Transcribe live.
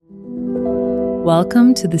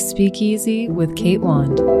Welcome to the Speakeasy with Kate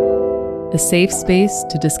Wand, a safe space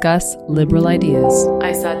to discuss liberal ideas.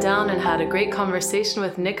 I sat down and had a great conversation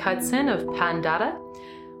with Nick Hudson of Pandata,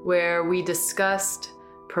 where we discussed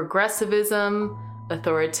progressivism,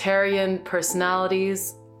 authoritarian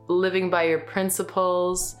personalities, living by your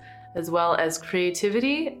principles, as well as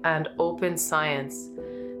creativity and open science.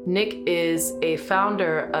 Nick is a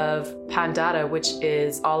founder of Pandata, which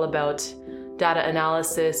is all about data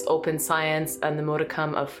analysis, open science, and the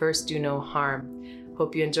modicum of first do no harm.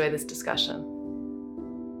 Hope you enjoy this discussion.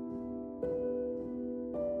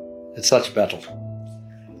 It's such a battle.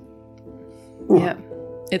 Yeah.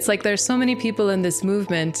 It's like there's so many people in this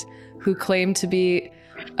movement who claim to be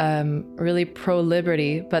really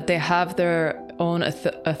pro-liberty, but they have their own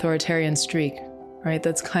authoritarian streak, right?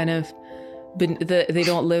 That's kind of, they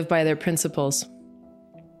don't live by their principles.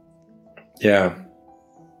 Yeah,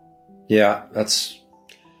 that's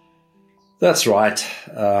right.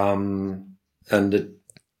 And it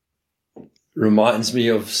reminds me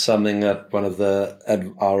of something that one of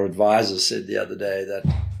our advisors said the other day, that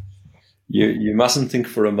you mustn't think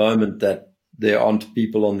for a moment that there aren't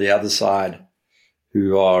people on the other side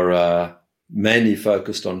who are mainly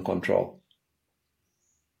focused on control.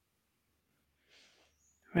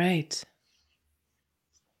 Right.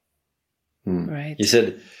 Right. He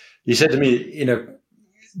said to me,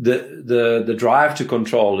 the drive to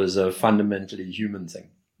control is a fundamentally human thing.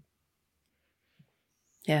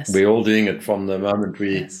 Yes. We're all doing it from the moment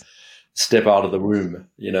we step out of the womb,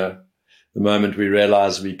 the moment we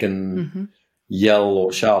realize we can yell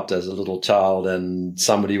or shout as a little child and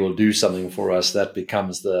somebody will do something for us, that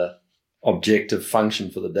becomes the objective function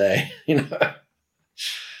for the day,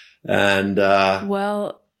 And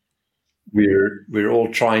we're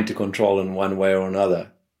all trying to control in one way or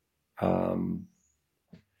another.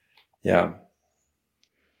 Yeah.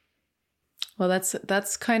 Well,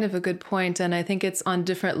 that's kind of a good point. And I think it's on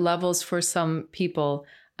different levels for some people.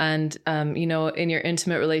 And, in your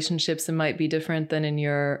intimate relationships, it might be different than in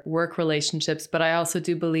your work relationships. But I also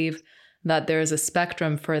do believe that there is a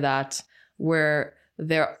spectrum for that, where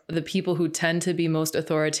the people who tend to be most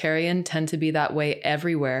authoritarian tend to be that way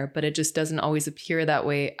everywhere, but it just doesn't always appear that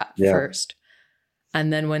way at first.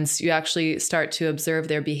 And then once you actually start to observe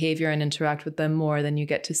their behavior and interact with them more, then you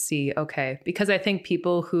get to see, okay, because I think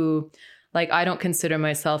people who, I don't consider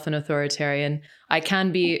myself an authoritarian. I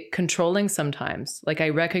can be controlling sometimes. I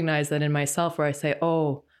recognize that in myself, where I say,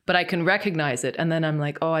 oh, but I can recognize it. And then I'm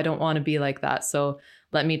like, oh, I don't want to be like that. So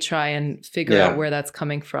let me try and figure out where that's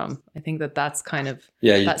coming from. I think that's kind of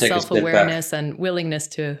that self-awareness and willingness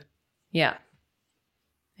to,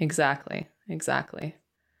 exactly.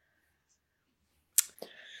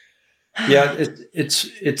 Yeah,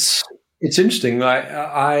 it's interesting.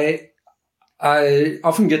 I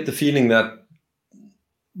often get the feeling that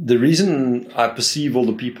the reason I perceive all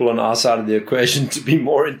the people on our side of the equation to be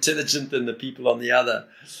more intelligent than the people on the other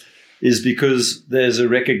is because there's a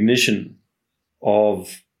recognition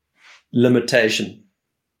of limitation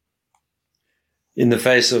in the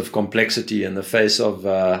face of complexity, in the face of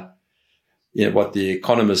what the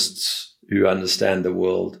economists who understand the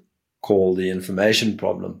world call the information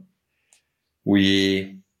problem.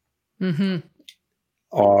 We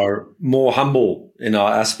are more humble in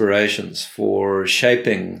our aspirations for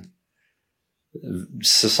shaping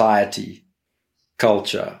society,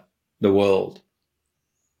 culture, the world.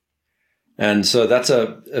 And so that's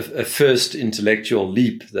a first intellectual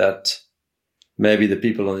leap that maybe the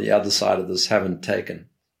people on the other side of this haven't taken.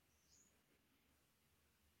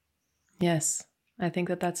 Yes. I think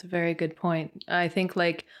that's a very good point. I think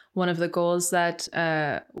one of the goals that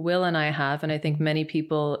Will and I have, and I think many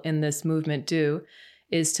people in this movement do,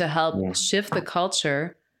 is to help shift the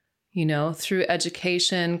culture, through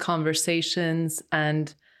education, conversations,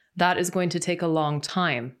 and that is going to take a long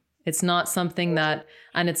time. It's not something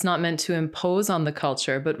and it's not meant to impose on the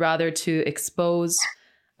culture, but rather to expose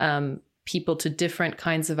people to different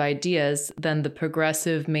kinds of ideas than the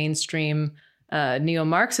progressive mainstream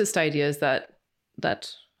neo-Marxist ideas that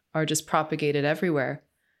are just propagated everywhere.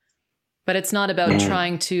 But it's not about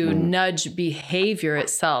trying to nudge behavior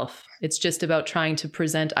itself. It's just about trying to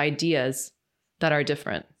present ideas that are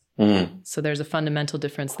different. So there's a fundamental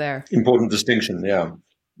difference there. Important distinction, yeah.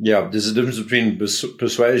 Yeah, there's a difference between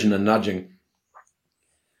persuasion and nudging.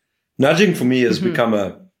 Nudging for me has become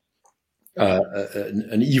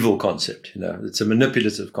an evil concept. It's a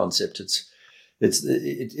manipulative concept.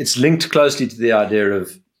 It's linked closely to the idea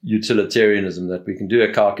of utilitarianism, that we can do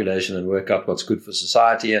a calculation and work out what's good for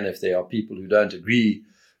society, and if there are people who don't agree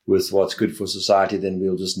with what's good for society, then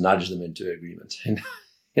we'll just nudge them into agreement.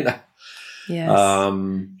 Yes.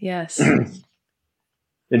 Yes.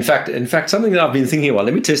 In fact, something that I've been thinking about.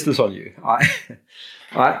 Let me test this on you.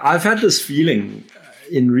 I've had this feeling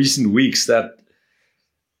in recent weeks that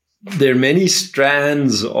there are many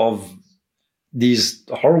strands of these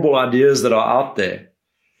horrible ideas that are out there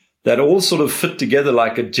that all sort of fit together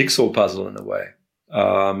like a jigsaw puzzle in a way.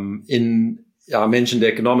 I mentioned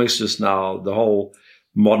economics just now, the whole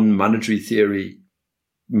modern monetary theory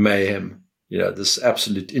mayhem, this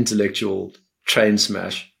absolute intellectual train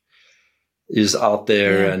smash is out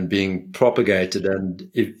there and being propagated.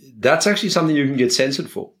 And that's actually something you can get censored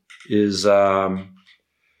for, is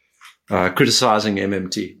criticizing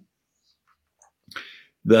MMT.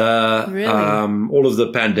 Really? All of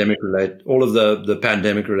the pandemic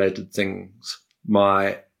related things.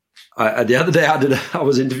 The other day I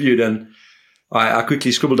was interviewed and I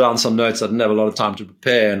quickly scribbled down some notes. I didn't have a lot of time to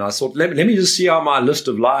prepare, and I thought, let me just see how my list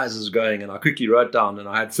of lies is going. And I quickly wrote down, and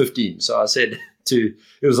I had 15. So I said it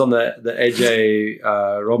was on the AJ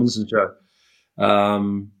Robinson show.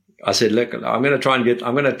 I said, look, I'm going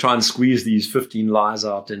to try and squeeze these 15 lies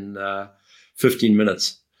out in 15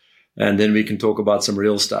 minutes, and then we can talk about some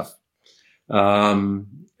real stuff. And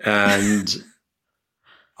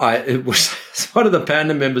it was one of the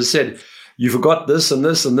Panda members said, you forgot this and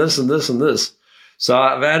this and this and this and this. So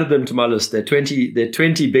I've added them to my list. They're 20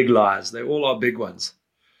 big lies. They all are big ones.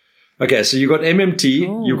 Okay, so you've got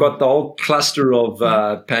MMT. You've got the whole cluster of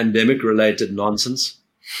pandemic-related nonsense.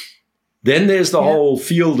 Then there's the whole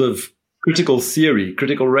field of critical theory,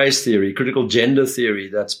 critical race theory, critical gender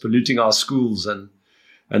theory that's polluting our schools and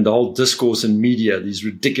the whole discourse in media, these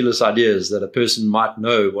ridiculous ideas that a person might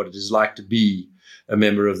know what it is like to be a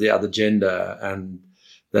member of the other gender, and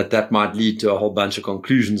that might lead to a whole bunch of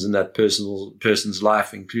conclusions in that person's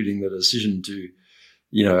life, including the decision to,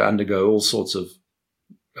 undergo all sorts of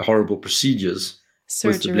horrible procedures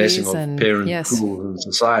with the blessing of parents, schools, and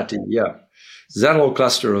society. Yeah. So that whole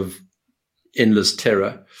cluster of endless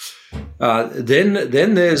terror.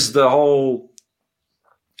 Then there's the whole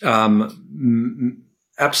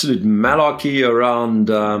absolute malarkey around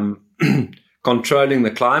controlling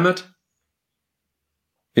the climate.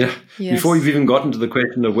 Yeah. Yes. Before you've even gotten to the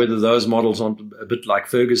question of whether those models aren't a bit like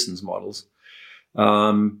Ferguson's models,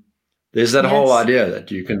 there's that whole idea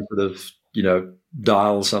that you can sort of,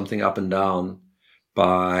 dial something up and down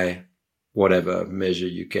by whatever measure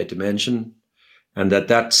you care to mention, and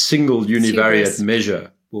that single univariate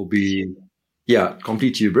measure will be,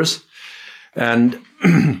 complete hubris. And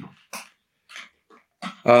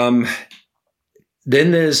then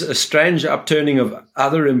there's a strange upturning of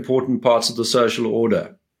other important parts of the social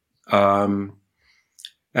order.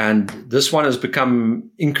 And this one has become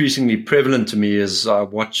increasingly prevalent to me as I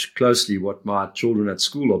watch closely what my children at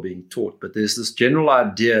school are being taught. But there's this general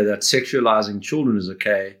idea that sexualizing children is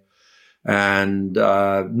okay, and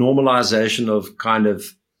normalization of kind of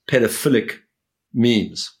pedophilic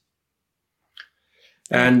means.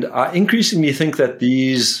 And I increasingly think that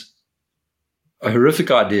these horrific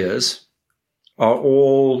ideas are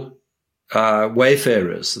all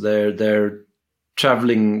wayfarers. They're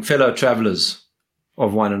fellow travelers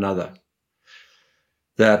of one another.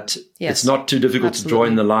 That it's not too difficult to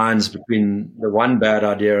join the lines between the one bad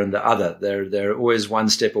idea and the other. They're always one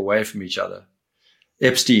step away from each other.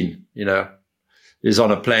 Epstein, is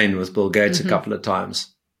on a plane with Bill Gates a couple of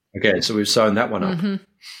times. Okay, so we've sewn that one up.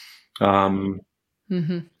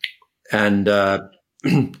 And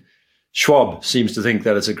Schwab seems to think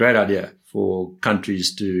that it's a great idea for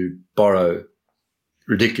countries to borrow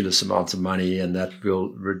ridiculous amounts of money, and that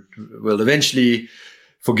will eventually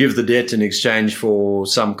forgive the debt in exchange for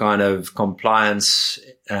some kind of compliance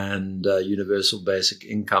and universal basic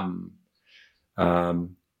income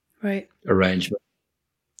arrangement.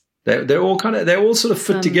 They all sort of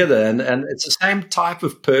fit together, and it's the same type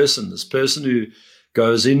of person. This person who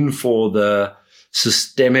goes in for the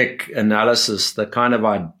systemic analysis, the kind of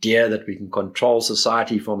idea that we can control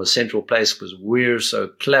society from a central place because we're so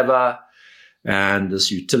clever, and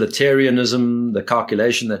this utilitarianism, the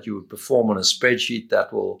calculation that you would perform on a spreadsheet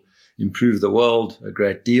that will improve the world a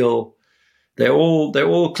great deal. They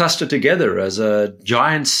all cluster together as a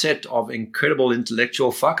giant set of incredible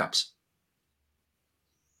intellectual fuck-ups.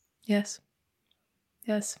 Yes.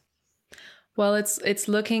 Well, it's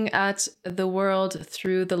looking at the world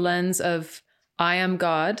through the lens of I am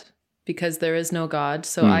God, because there is no God,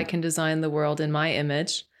 so I can design the world in my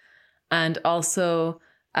image, and also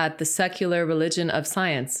at the secular religion of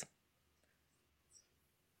science.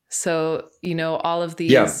 So, all of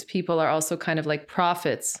these people are also kind of like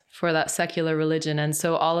prophets for that secular religion. And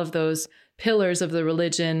so all of those pillars of the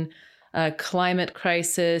religion, climate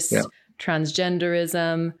crisis,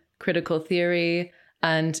 transgenderism, critical theory,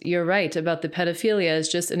 And you're right about the pedophilia is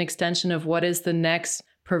just an extension of what is the next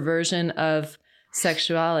perversion of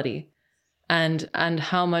sexuality. And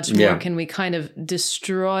how much more can we kind of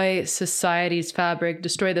destroy society's fabric,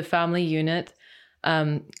 destroy the family unit.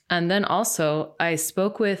 And then also I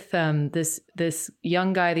spoke with this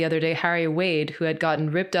young guy the other day, Harry Wade, who had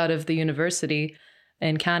gotten ripped out of the university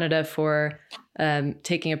in Canada for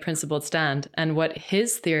taking a principled stand. And what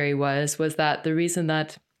his theory was that the reason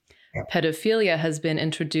that pedophilia has been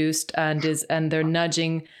introduced and they're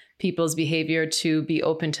nudging people's behavior to be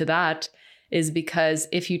open to that is because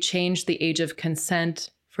if you change the age of consent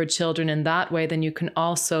for children in that way, then you can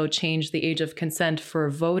also change the age of consent for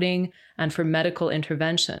voting and for medical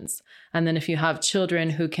interventions. And then if you have children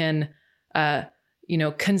who can,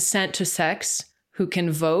 consent to sex, who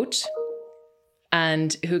can vote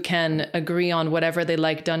and who can agree on whatever they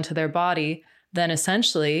like done to their body, then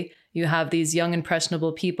essentially you have these young,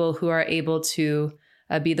 impressionable people who are able to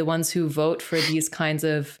be the ones who vote for these kinds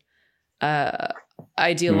of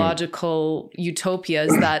ideological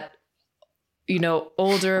utopias that,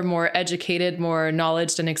 older, more educated, more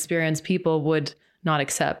knowledge and experienced people would not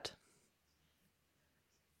accept.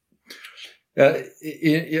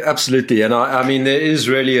 Absolutely. And I mean, there is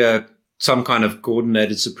really some kind of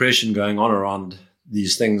coordinated suppression going on around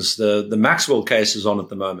these things. The Maxwell case is on at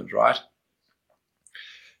the moment, right?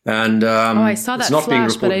 And I saw that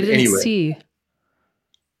flash, but I didn't see.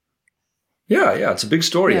 Yeah, it's a big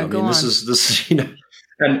story. Yeah, I mean, this is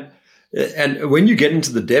and when you get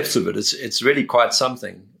into the depths of it, it's really quite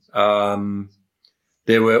something.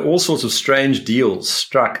 There were all sorts of strange deals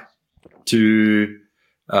struck to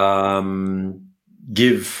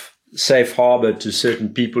give safe harbor to certain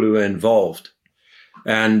people who were involved,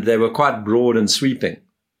 and they were quite broad and sweeping.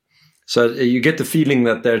 So you get the feeling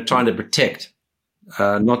that they're trying to protect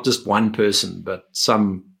not just one person, but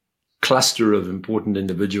some cluster of important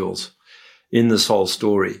individuals in this whole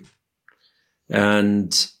story.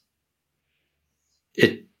 And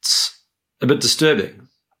it's a bit disturbing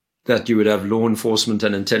that you would have law enforcement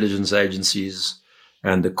and intelligence agencies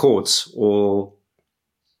and the courts all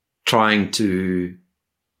trying to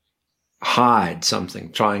hide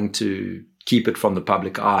something, trying to keep it from the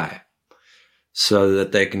public eye so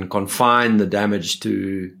that they can confine the damage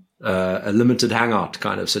to a limited hangout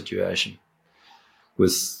kind of situation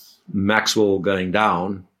with Maxwell going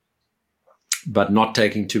down, but not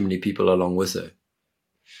taking too many people along with her.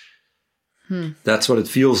 That's what it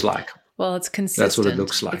feels like. Well, it's consistent. That's what it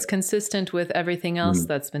looks like. It's consistent with everything else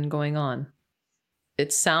that's been going on.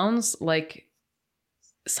 It sounds like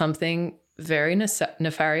something very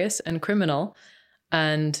nefarious and criminal.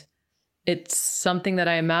 And it's something that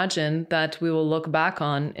I imagine that we will look back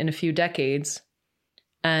on in a few decades.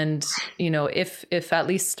 And, if at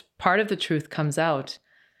least part of the truth comes out,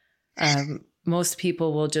 most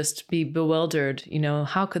people will just be bewildered.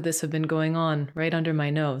 How could this have been going on right under my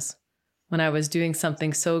nose when I was doing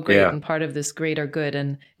something so great and part of this greater good?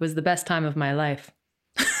 And it was the best time of my life.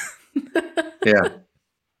 Yeah.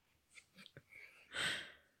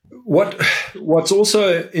 What's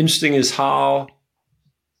also interesting is how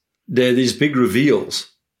there are these big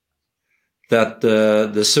reveals that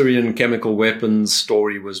the Syrian chemical weapons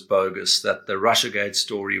story was bogus, that the Russiagate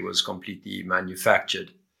story was completely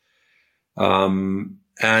manufactured. And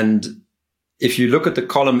if you look at the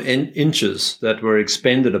column inches that were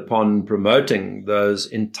expended upon promoting those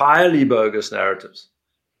entirely bogus narratives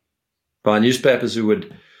by newspapers who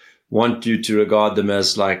would want you to regard them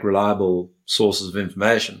as like reliable sources of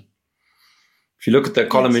information. If you look at the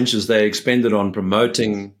column inches they expended on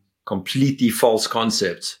promoting completely false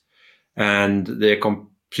concepts and their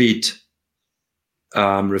complete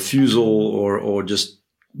refusal or just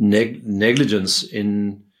negligence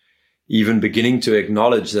in even beginning to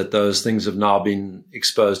acknowledge that those things have now been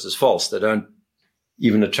exposed as false. They don't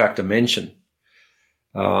even attract a mention.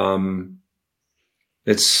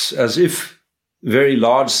 It's as if very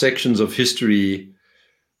large sections of history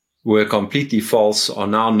were completely false, are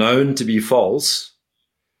now known to be false,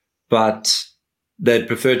 but they'd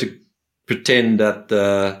prefer to pretend that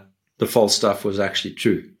the false stuff was actually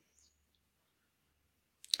true.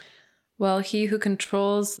 Well, he who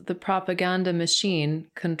controls the propaganda machine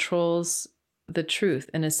controls the truth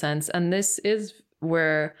in a sense. And this is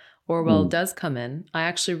where Orwell does come in. I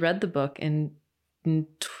actually read the book in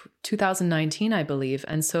 2019, I believe.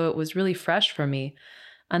 And so it was really fresh for me.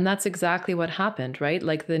 And that's exactly what happened, right?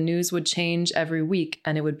 Like the news would change every week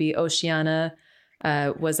and it would be Oceania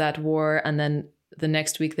was at war and then the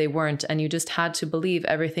next week they weren't. And you just had to believe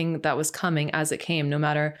everything that was coming as it came, no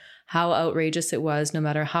matter how outrageous it was, no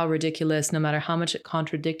matter how ridiculous, no matter how much it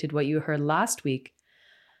contradicted what you heard last week.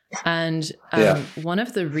 And one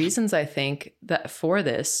of the reasons I think that for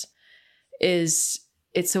this is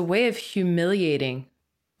it's a way of humiliating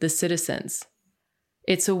the citizens.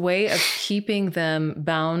 It's a way of keeping them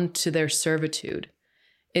bound to their servitude.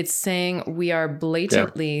 It's saying we are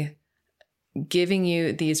blatantly giving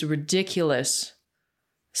you these ridiculous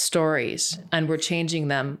stories and we're changing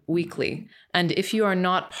them weekly. And if you are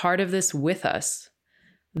not part of this with us,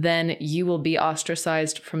 then you will be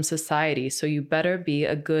ostracized from society. So you better be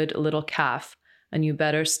a good little calf and you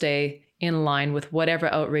better stay in line with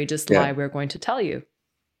whatever outrageous lie we're going to tell you.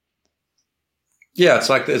 Yeah, it's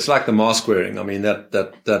like the mask wearing. I mean,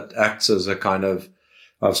 that acts as a kind of,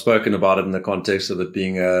 I've spoken about it in the context of it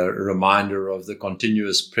being a reminder of the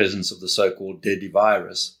continuous presence of the so-called deadly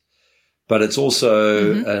virus, but it's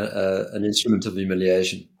also an instrument of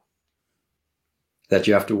humiliation that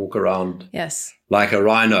you have to walk around like a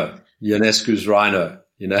rhino, Ionescu's rhino,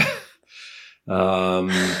 you know.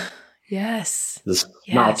 The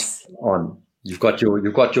snout on. You've got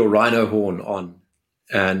your rhino horn on,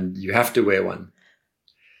 and you have to wear one.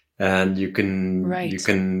 And you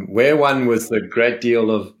can wear one with a great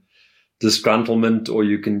deal of disgruntlement, or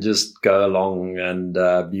you can just go along and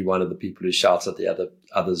be one of the people who shouts at the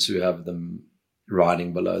others who have them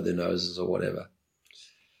riding below their noses or whatever.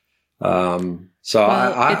 I've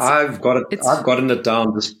gotten it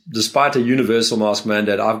down. Despite a universal mask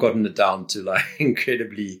mandate, I've gotten it down to like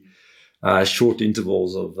incredibly short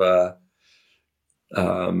intervals of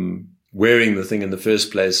wearing the thing in the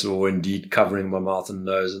first place, or indeed covering my mouth and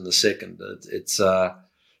nose in the second.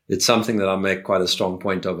 It's something that I make quite a strong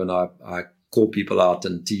point of, and I call people out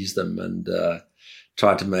and tease them and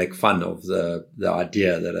try to make fun of the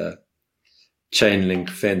idea that a chain link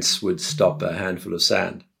fence would stop a handful of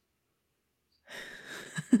sand.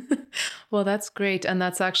 Well, that's great. And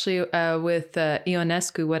that's actually with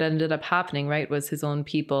Ionescu, what ended up happening, right, was his own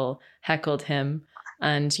people heckled him.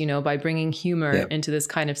 And, you know, by bringing humor into this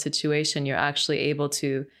kind of situation, you're actually able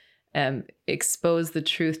to expose the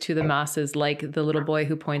truth to the masses, like the little boy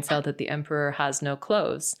who points out that the emperor has no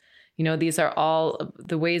clothes. You know, these are all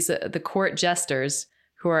the ways that the court jesters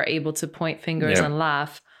who are able to point fingers and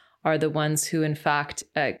laugh are the ones who, in fact,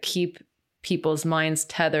 keep people's minds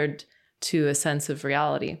tethered to a sense of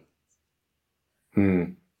reality.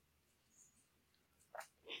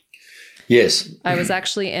 Yes. I was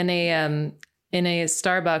actually in a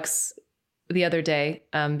Starbucks the other day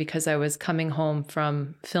because I was coming home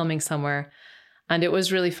from filming somewhere. And it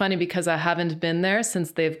was really funny because I haven't been there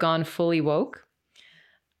since they've gone fully woke.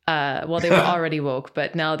 Well, they were already woke,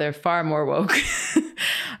 but now they're far more woke.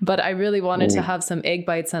 But I really wanted to have some egg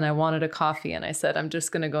bites and I wanted a coffee. And I said, I'm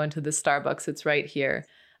just going to go into the Starbucks. It's right here.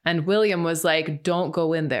 And William was like, don't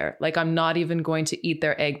go in there. Like, I'm not even going to eat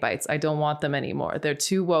their egg bites. I don't want them anymore. They're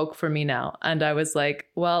too woke for me now. And I was like,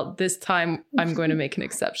 well, this time I'm going to make an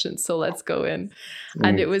exception. So let's go in.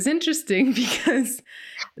 And it was interesting because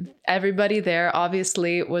everybody there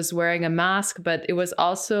obviously was wearing a mask, but it was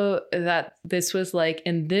also that this was like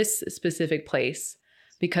in this specific place,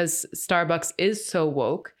 because Starbucks is so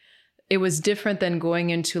woke. It was different than going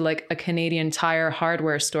into like a Canadian Tire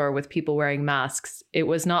hardware store with people wearing masks. It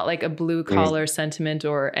was not like a blue collar sentiment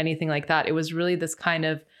or anything like that. It was really this kind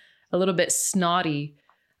of a little bit snotty.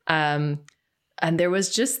 And there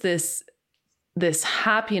was just this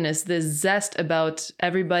happiness, this zest about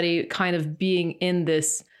everybody kind of being in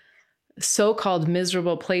this so-called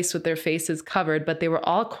miserable place with their faces covered, but they were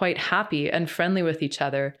all quite happy and friendly with each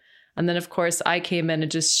other. And then, of course, I came in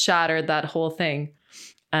and just shattered that whole thing.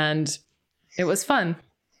 And it was fun,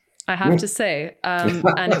 I have to say.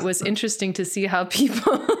 And it was interesting to see how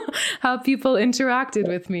people interacted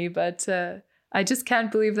with me. But I just can't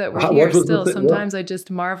believe that we're here still. Sometimes I just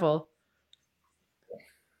marvel.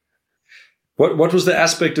 What was the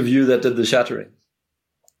aspect of you that did the shattering?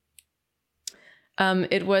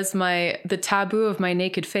 It was the taboo of my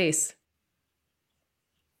naked face.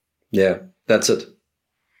 Yeah, that's it.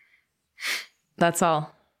 That's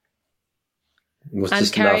all.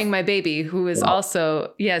 And carrying my baby, who was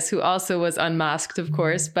also was unmasked, of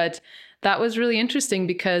course. But that was really interesting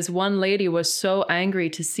because one lady was so angry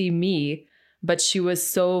to see me, but she was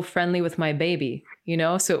so friendly with my baby, you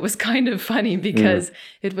know? So it was kind of funny because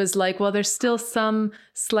it was like, well, there's still some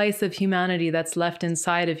slice of humanity that's left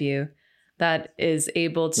inside of you that is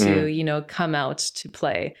able to, you know, come out to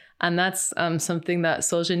play. And that's something that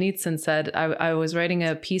Solzhenitsyn said. I was writing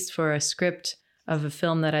a piece for a script of a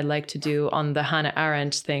film that I'd like to do on the Hannah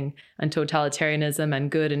Arendt thing and totalitarianism and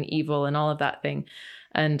good and evil and all of that thing.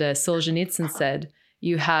 And Solzhenitsyn said,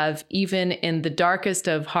 you have, even in the darkest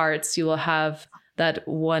of hearts, you will have that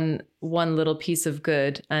one little piece of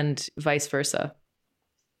good and vice versa.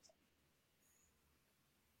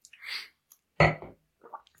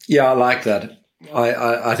 Yeah, I like that.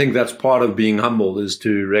 I think that's part of being humble, is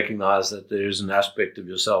to recognize that there is an aspect of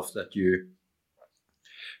yourself that you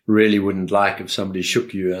really wouldn't like if somebody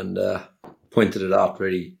shook you and pointed it out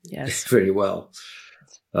very, very well.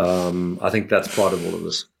 I think that's part of all of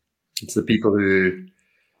this. It's the people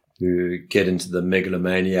who get into the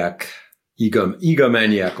megalomaniac,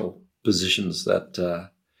 egomaniacal positions that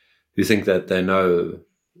who think that they know,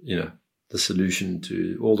 the solution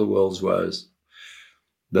to all the world's woes.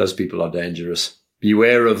 Those people are dangerous.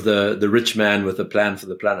 Beware of the rich man with a plan for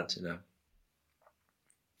the planet,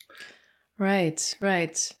 Right.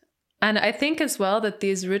 And I think as well that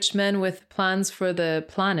these rich men with plans for the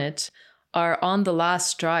planet are on the last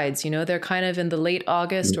strides. They're kind of in the late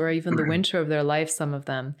August or even the winter of their life, some of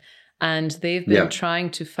them. And they've been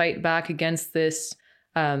trying to fight back against this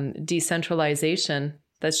decentralization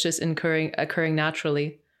that's just occurring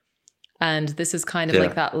naturally. And this is kind of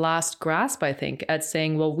like that last grasp, I think, at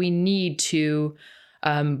saying, well, we need to,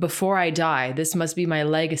 before I die, this must be my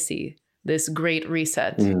legacy, this great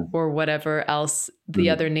reset, or whatever else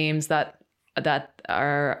the other names that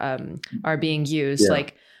are being used.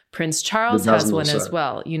 Like Prince Charles has one as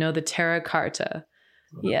well, the Terra Carta.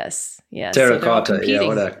 Yes. Terra Carta,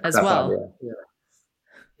 competing as well.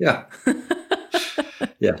 Yeah.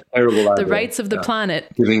 Terrible idea. The rights of the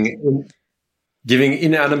planet. Giving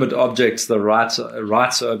inanimate objects the rights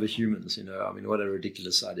over humans, what a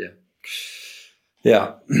ridiculous idea.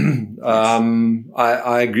 Yeah.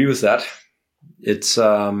 I agree with that. It's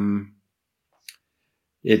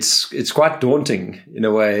quite daunting in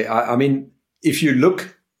a way. I mean, if you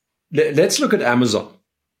let's look at Amazon.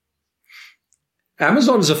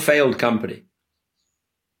 Amazon is a failed company.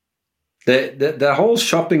 The whole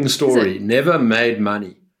shopping story never made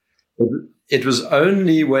money. It was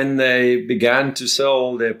only when they began to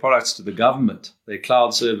sell their products to the government, their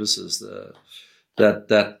cloud services,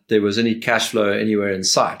 that there was any cash flow anywhere in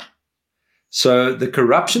sight. So the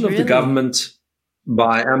corruption of the government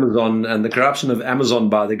by Amazon and the corruption of Amazon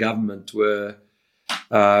by the government were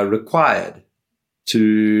required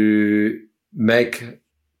to make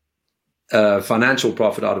financial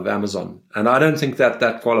profit out of Amazon. And I don't think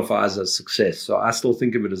that qualifies as success. So I still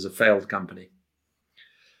think of it as a failed company,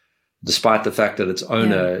 despite the fact that its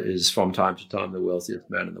owner is from time to time the wealthiest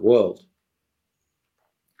man in the world.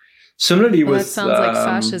 Similarly with that sounds like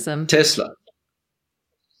fascism. Tesla.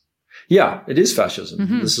 Yeah, it is fascism.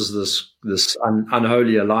 Mm-hmm. This is this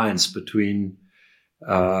unholy alliance between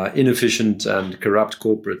inefficient and corrupt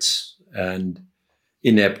corporates and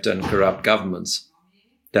inept and corrupt governments.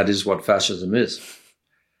 That is what fascism is.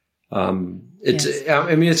 I mean,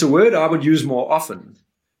 it's a word I would use more often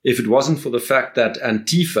if it wasn't for the fact that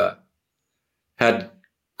Antifa had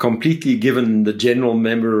completely given the general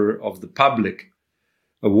member of the public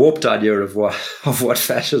a warped idea of what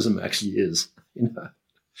fascism actually is.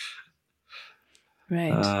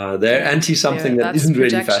 Right. They're anti-something that isn't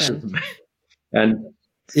really fascism. And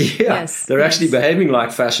they're actually behaving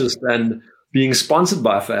like fascists and being sponsored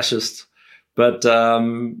by fascists, but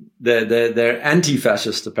they're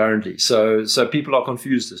anti-fascist apparently. So people are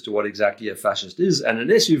confused as to what exactly a fascist is. And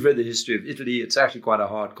unless you've read the history of Italy, it's actually quite a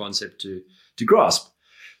hard concept to grasp.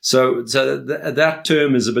 So that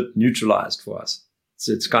term is a bit neutralized for us.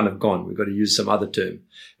 So it's kind of gone. We've got to use some other term.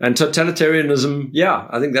 And totalitarianism,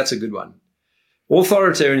 I think that's a good one.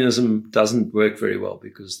 Authoritarianism doesn't work very well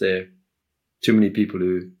because there are too many people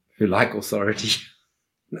who like authority.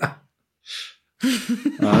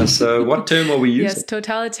 So what term are we using? Yes,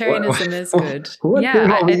 totalitarianism is good. What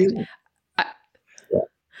term are we using?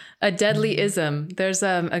 A deadly ism. There's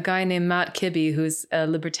a guy named Matt Kibbe who's a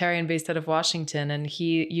libertarian based out of Washington, and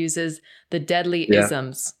he uses the deadly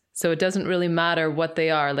isms. So it doesn't really matter what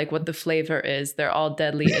they are, like what the flavor is. They're all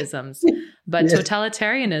deadly isms. But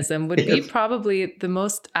totalitarianism would be probably the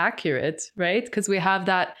most accurate, right? Because we have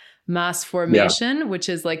that mass formation, which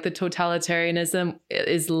is like the totalitarianism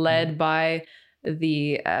is led by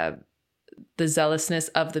the zealousness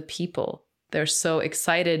of the people. They're so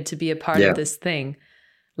excited to be a part of this thing.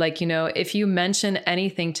 Like, if you mention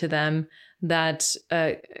anything to them that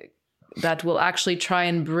will actually try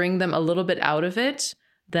and bring them a little bit out of it,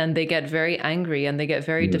 then they get very angry and they get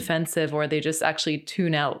very defensive, or they just actually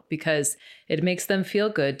tune out because it makes them feel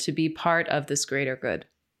good to be part of this greater good,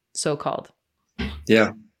 so-called.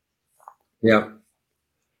 Yeah.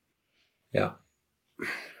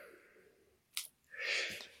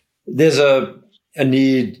 There's a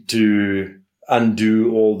need to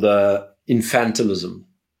undo all the infantilism.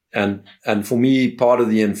 And for me, part of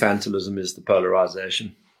the infantilism is the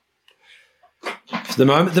polarization. The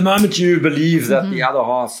moment you believe that the other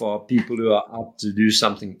half are people who are out to do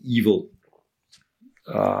something evil,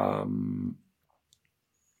 then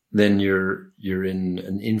you're in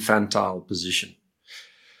an infantile position.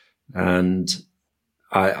 And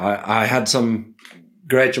I had some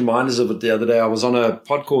great reminders of it the other day. I was on a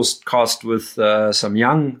podcast with some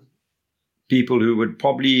young people who would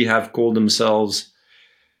probably have called themselves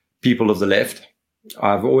people of the left.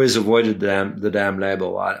 I've always avoided the damn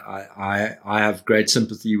label. I have great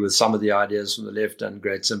sympathy with some of the ideas from the left and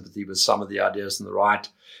great sympathy with some of the ideas from the right,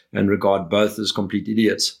 and regard both as complete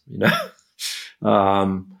idiots.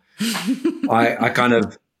 I kind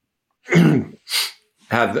of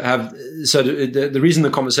have so the reason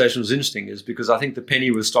the conversation was interesting is because I think the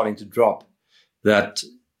penny was starting to drop that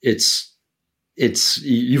it's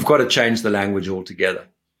you've got to change the language altogether.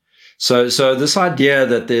 So this idea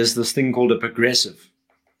that there's this thing called a progressive,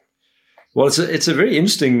 well, it's a very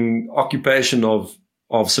interesting occupation of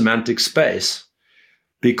semantic space,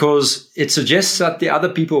 because it suggests that the other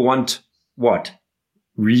people want what?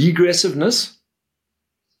 Regressiveness,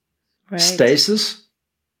 right. Stasis.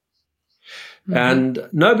 Mm-hmm. And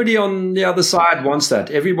nobody on the other side wants that.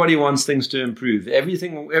 Everybody wants things to improve.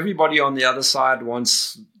 Everybody on the other side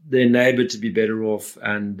wants their neighbor to be better off,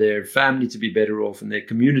 and their family to be better off, and their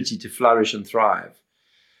community to flourish and thrive.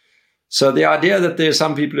 So the idea that there are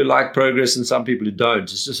some people who like progress and some people who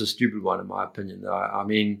don't is just a stupid one, in my opinion. I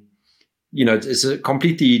mean, it's a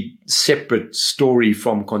completely separate story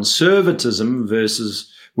from conservatism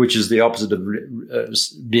versus, which is the opposite of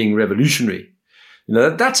being revolutionary.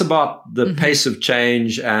 That's about the pace of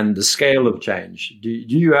change and the scale of change. Do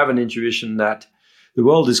you have an intuition that the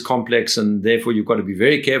world is complex and therefore you've got to be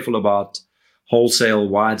very careful about wholesale,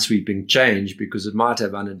 wide-sweeping change because it might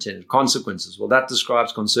have unintended consequences? Well, that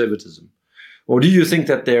describes conservatism. Or do you think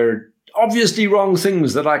that there are obviously wrong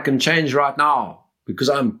things that I can change right now because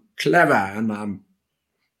I'm clever and I'm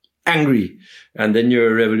angry, and then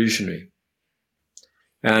you're a revolutionary?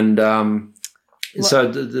 And so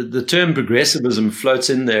the term progressivism floats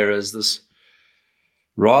in there as this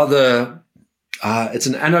rather, it's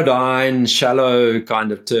an anodyne, shallow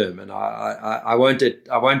kind of term, and I won't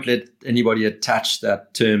let anybody attach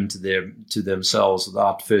that term to themselves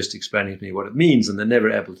without first explaining to me what it means, and they're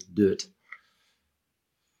never able to do it.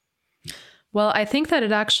 Well, I think that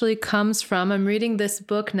it actually comes from, I'm reading this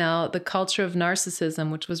book now, The Culture of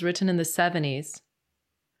Narcissism, which was written in the 70s.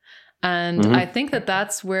 And I think that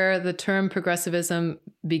that's where the term progressivism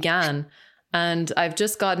began. And I've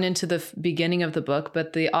just gotten into the beginning of the book,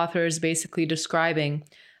 but the author is basically describing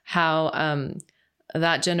how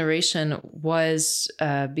that generation was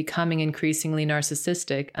becoming increasingly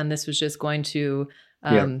narcissistic. And this was just going to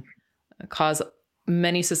cause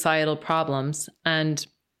many societal problems. And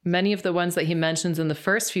many of the ones that he mentions in the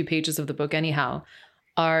first few pages of the book, anyhow,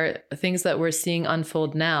 are things that we're seeing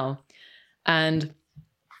unfold now. And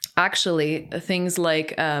actually, things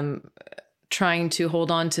like trying to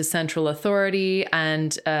hold on to central authority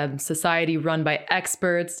and society run by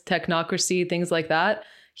experts, technocracy, things like that,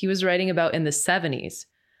 he was writing about in the 70s.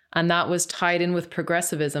 And that was tied in with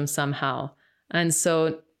progressivism somehow. And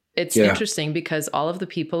so it's interesting because all of the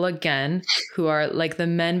people, again, who are like the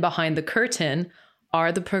men behind the curtain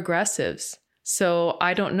are the progressives. So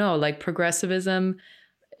I don't know, like progressivism,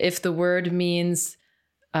 if the word means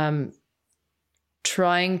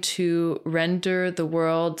trying to render the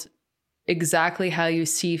world exactly how you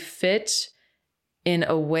see fit in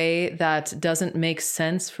a way that doesn't make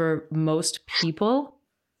sense for most people,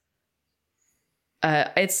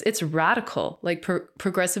 it's radical. Like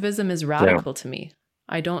progressivism is radical to me.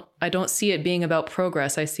 I don't see it being about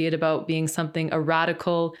progress. I see it about being a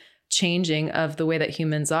radical changing of the way that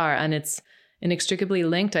humans are. And it's inextricably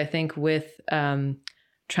linked, I think, with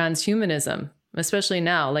transhumanism, especially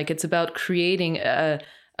now. Like it's about creating a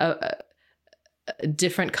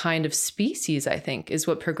different kind of species, I think, is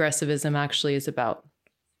what progressivism actually is about.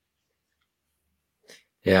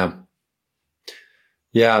 Yeah.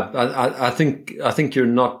 I think you're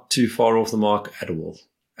not too far off the mark at all.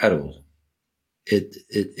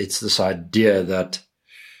 It's this idea that,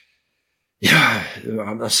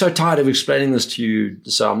 I'm so tired of explaining this to you,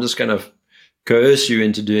 so I'm just going to coerce you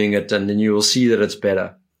into doing it, and then you will see that it's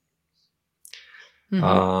better.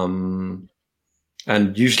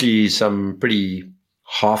 And usually some pretty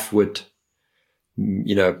half-wit,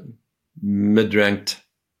 mid-ranked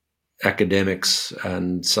academics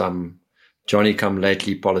and some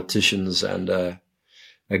Johnny-come-lately politicians and a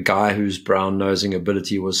guy whose brown-nosing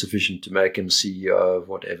ability was sufficient to make him CEO of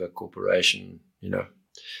whatever corporation,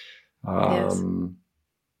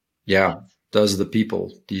 those are the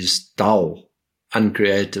people, these dull,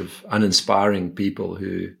 uncreative, uninspiring people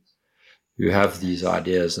who have these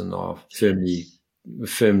ideas and are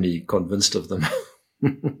firmly convinced of them.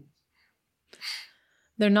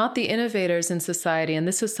 They're not the innovators in society. And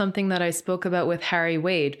this was something that I spoke about with Harry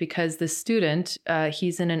Wade, because the student,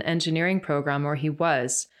 he's in an engineering program, or he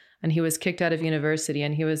was, and he was kicked out of university.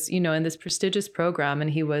 And he was, in this prestigious program,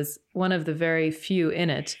 and he was one of the very few in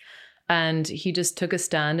it. And he just took a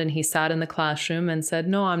stand and he sat in the classroom and said,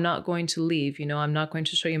 no, I'm not going to leave. I'm not going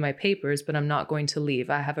to show you my papers, but I'm not going to leave.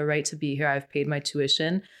 I have a right to be here. I've paid my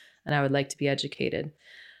tuition and I would like to be educated.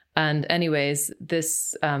 And anyways,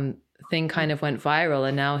 this thing kind of went viral,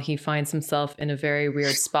 and now he finds himself in a very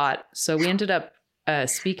weird spot. So we ended up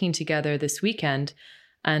speaking together this weekend.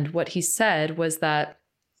 And what he said was that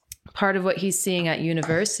part of what he's seeing at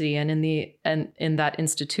university and in that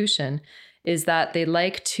institution is that they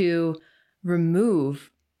like to remove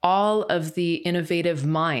all of the innovative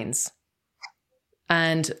minds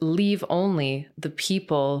and leave only the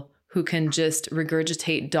people who can just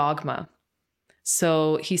regurgitate dogma.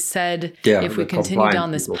 So he said, if we continue down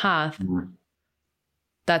this path,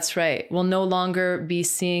 that's right, we'll no longer be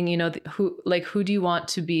seeing, who do you want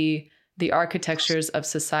to be the architectures of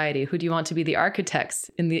society? Who do you want to be the architects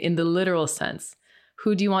in the literal sense?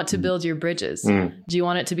 Who do you want to build your bridges? Do you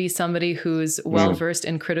want it to be somebody who's well-versed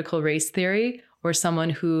in critical race theory, or someone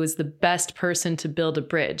who is the best person to build a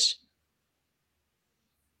bridge?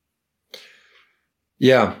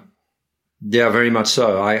 Yeah, very much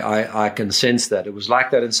so. I can sense that. It was like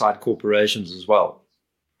that inside corporations as well.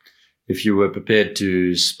 If you were prepared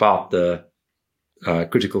to spout the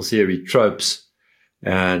critical theory tropes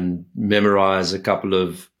and memorize a couple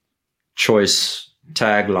of choice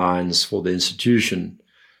taglines for the institution,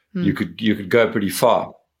 you could go pretty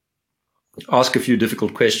far. Ask a few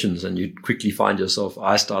difficult questions and you'd quickly find yourself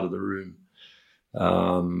iced out of the room.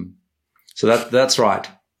 So that's right.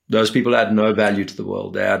 Those people add no value to the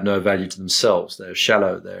world. They add no value to themselves. They're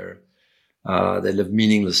shallow. They live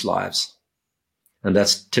meaningless lives, and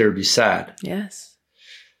that's terribly sad. Yes.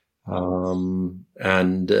 And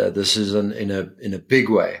this is in a big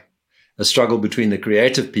way a struggle between the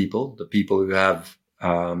creative people, the people who have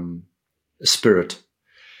a spirit,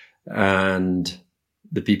 and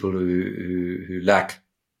the people who lack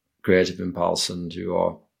creative impulse and who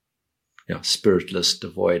are spiritless,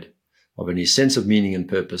 devoid of any sense of meaning and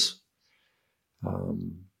purpose.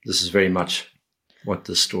 This is very much what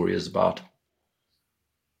this story is about.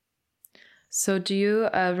 So do you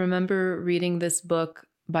remember reading this book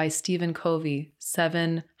by Stephen Covey,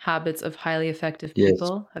 7 Habits of Highly Effective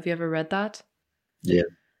People? Yes. Have you ever read that? Yeah.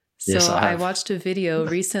 So yes, I watched a video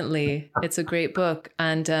recently. It's a great book.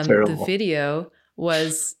 And the video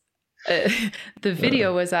was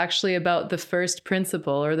actually about the first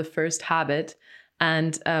principle, or the first habit.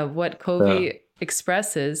 And what Covey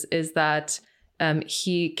expresses is that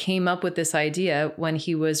he came up with this idea when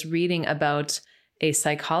he was reading about a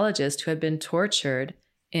psychologist who had been tortured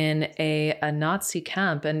in a Nazi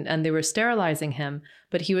camp, and they were sterilizing him,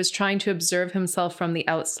 but he was trying to observe himself from the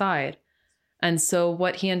outside. And so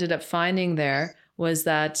what he ended up finding there was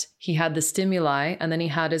that he had the stimuli, and then he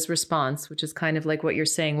had his response, which is kind of like what you're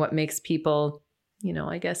saying, what makes people,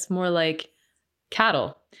 I guess more like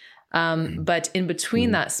cattle. But in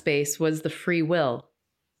between that space was the free will.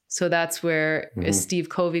 So that's where Steve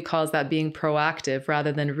Covey calls that being proactive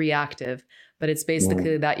rather than reactive. But it's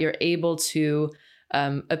basically that you're able to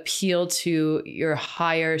appeal to your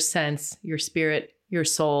higher sense, your spirit, your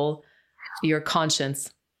soul, your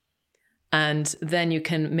conscience. And then you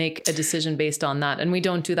can make a decision based on that. And we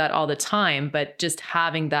don't do that all the time, but just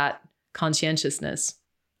having that conscientiousness.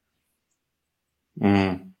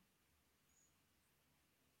 I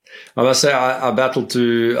must say, I battled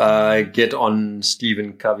to get on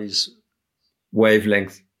Stephen Covey's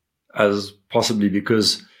wavelength, as possibly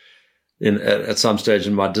because at some stage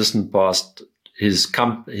in my distant past, his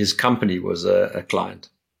company was a client.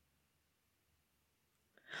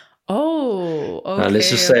 Oh, okay. Let's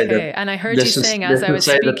just say that, and I heard you saying as I was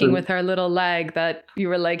speaking with our little lag that you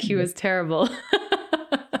were like, he was terrible.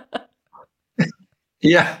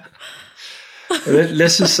 Yeah.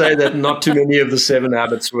 Let's just say that not too many of the 7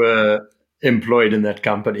 habits were employed in that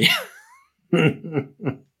company.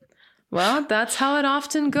 Well, that's how it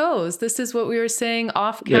often goes. This is what we were saying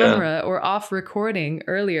off camera or off recording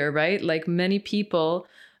earlier, right? Like many people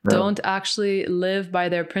don't actually live by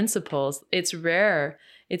their principles. It's rare.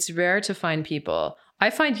 It's rare to find people. I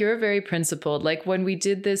find you're very principled. Like when we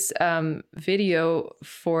did this video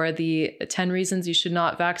for the 10 reasons you should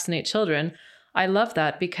not vaccinate children, I love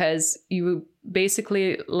that because you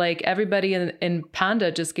basically, like everybody in Panda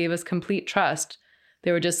just gave us complete trust.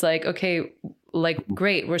 They were just like, okay, like,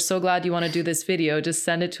 great. We're so glad you want to do this video. Just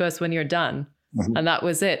send it to us when you're done. And that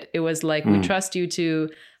was it. It was like, we trust you to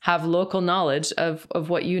have local knowledge of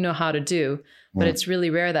what you know how to do. But it's really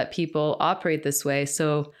rare that people operate this way.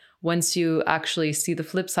 So once you actually see the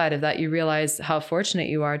flip side of that, you realize how fortunate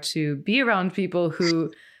you are to be around people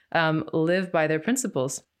who live by their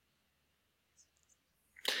principles.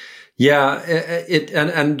 Yeah,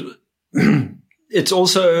 and it's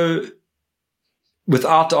also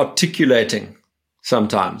without articulating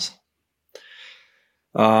sometimes.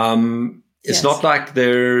 It's not like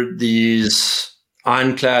there are these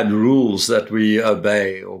ironclad rules that we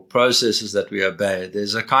obey or processes that we obey.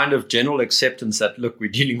 There's a kind of general acceptance that, look, we're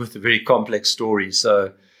dealing with a very complex story,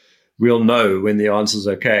 so we'll know when the answer's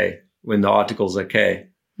okay, when the article's okay.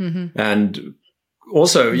 And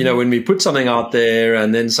also, when we put something out there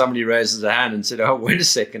and then somebody raises a hand and said, oh, wait a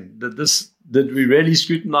second, did we really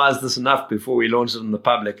scrutinize this enough before we launch it in the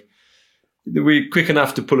public? We're quick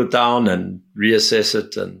enough to pull it down and reassess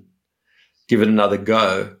it and give it another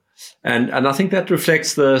go. And I think that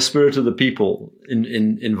reflects the spirit of the people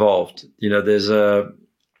involved. There's the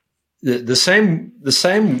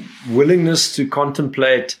same willingness to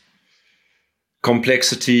contemplate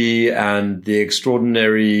complexity and the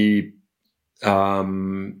extraordinary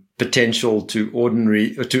potential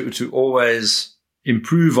to always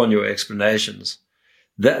improve on your explanations.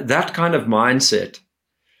 That kind of mindset,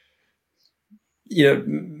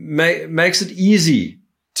 makes it easy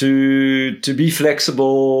to be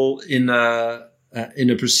flexible in a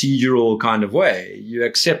procedural kind of way. You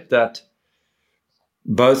accept that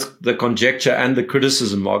both the conjecture and the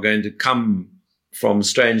criticism are going to come from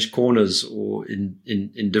strange corners or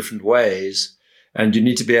in different ways, and you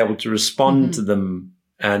need to be able to respond to them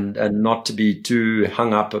and not to be too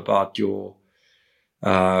hung up about your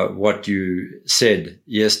what you said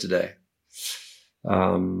yesterday.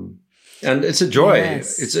 And it's a joy.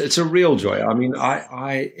 Yes. It's a real joy. I mean,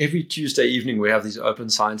 I every Tuesday evening we have these open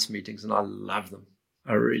science meetings, and I love them.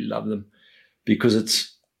 I really love them because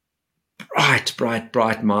it's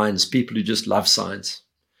bright minds, people who just love science,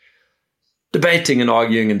 debating and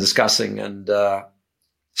arguing and discussing. And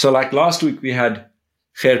so like last week we had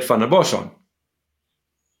Gert van der Bosch on.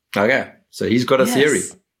 Okay, so he's got a theory.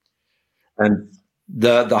 And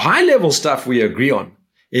the high level stuff we agree on.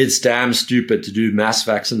 It's damn stupid to do mass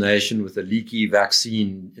vaccination with a leaky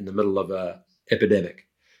vaccine in the middle of an epidemic.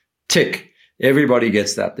 Tick. Everybody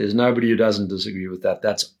gets that. There's nobody who doesn't disagree with that.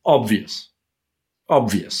 That's obvious.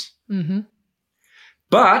 Obvious.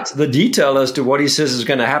 But the detail as to what he says is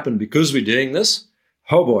going to happen because we're doing this,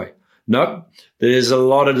 oh boy. No, there's a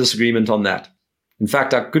lot of disagreement on that. In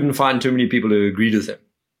fact, I couldn't find too many people who agreed with him.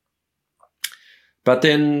 But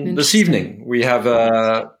then this evening we have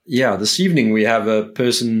a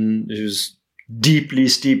person who's deeply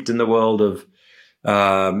steeped in the world of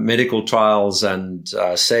medical trials and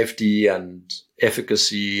safety and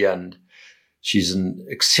efficacy, and she's an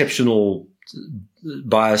exceptional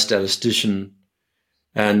biostatistician.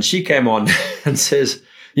 And she came on and says,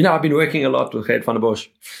 I've been working a lot with Gert van der Bosch.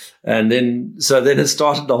 And then it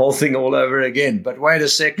started the whole thing all over again. But wait a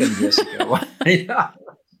second, Jessica.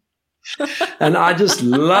 And I just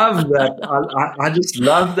love that. I just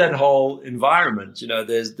love that whole environment.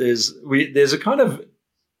 There's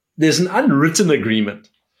an unwritten agreement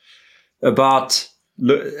about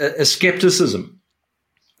a skepticism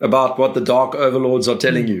about what the dark overlords are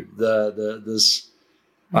telling you. This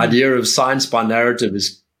idea of science by narrative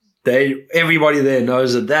is everybody there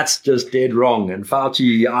knows that that's just dead wrong. And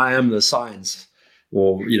Fauci, I am the science,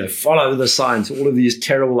 or follow the science. All of these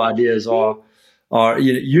terrible ideas are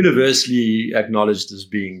universally acknowledged as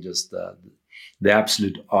being just the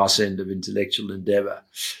absolute arse end of intellectual endeavor.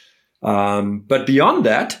 But beyond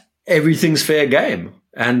that, everything's fair game.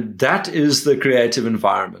 And that is the creative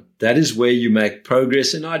environment. That is where you make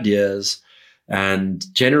progress in ideas and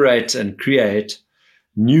generate and create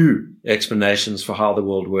new explanations for how the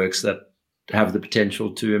world works that have the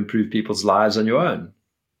potential to improve people's lives on your own.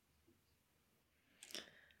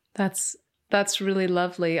 That's really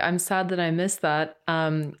lovely. I'm sad that I missed that.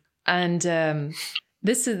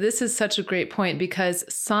 This is such a great point, because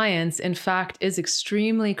science, in fact, is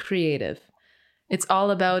extremely creative. It's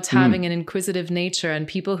all about having an inquisitive nature, and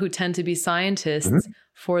people who tend to be scientists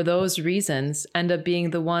for those reasons end up being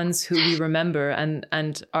the ones who we remember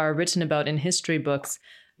and are written about in history books,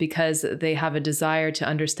 because they have a desire to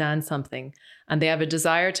understand something, and they have a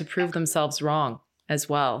desire to prove themselves wrong as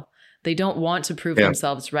well. They don't want to prove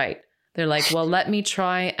themselves right. They're like, well, let me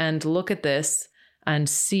try and look at this and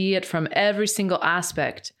see it from every single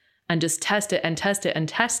aspect and just test it and test it and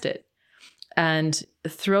test it and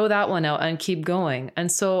throw that one out and keep going.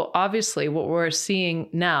 And so obviously what we're seeing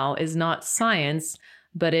now is not science,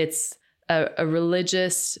 but it's a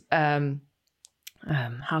religious, how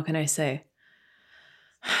can I say,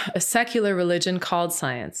 a secular religion called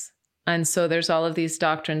science. And so there's all of these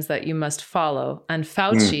doctrines that you must follow. And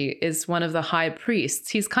Fauci is one of the high priests.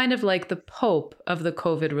 He's kind of like the Pope of the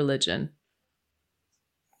COVID religion.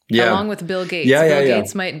 Yeah. Along with Bill Gates. Bill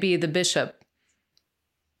Gates might be the bishop.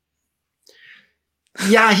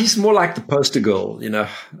 Yeah, he's more like the poster girl,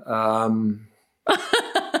 I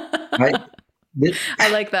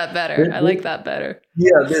like that better. I like that better.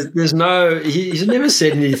 Yeah, there's no, he's never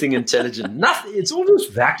said anything intelligent. Nothing. It's all just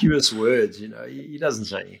vacuous words, he doesn't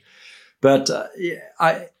say anything. But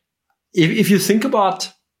if you think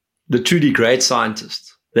about the truly great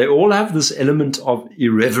scientists, they all have this element of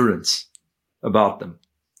irreverence about them.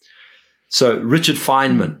 So Richard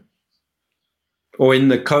Feynman, or in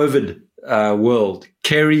the COVID world,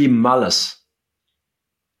 Kerry Mullis.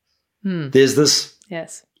 There's this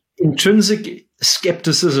intrinsic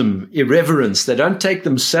skepticism, irreverence. They don't take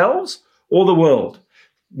themselves or the world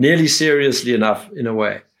nearly seriously enough, in a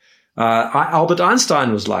way. Albert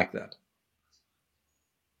Einstein was like that.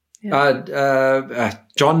 Yeah.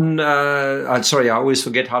 Sorry, I always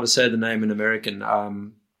forget how to say the name in American.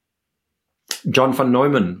 John von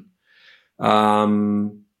Neumann.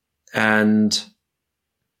 And,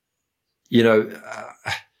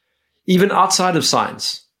 even outside of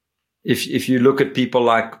science, if you look at people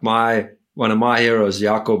like one of my heroes,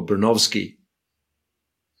 Jakob Bronowski,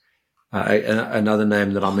 another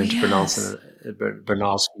name that I'm meant to pronounce,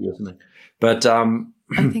 Bronowski or something. But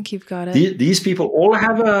I think you've got it. These people all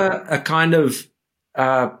have a kind of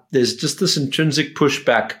there's just this intrinsic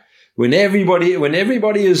pushback when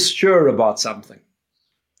everybody is sure about something,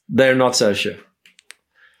 they're not so sure.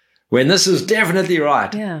 When this is definitely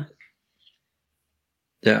right,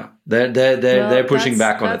 they're pushing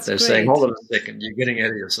back on it. They're saying, "Hold on a second, you're getting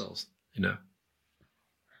ahead of yourselves."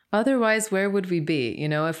 Otherwise, where would we be?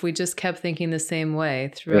 If we just kept thinking the same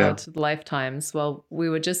way throughout lifetimes, well, we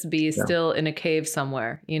would just be still in a cave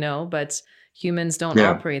somewhere, but humans don't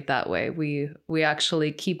operate that way. We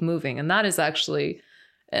actually keep moving. And that is actually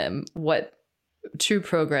what true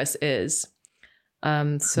progress is.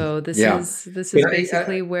 So this is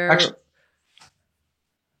basically where...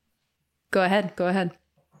 Go ahead.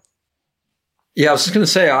 Yeah, I was just going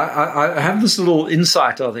to say, I have this little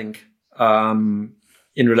insight, I think,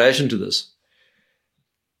 in relation to this.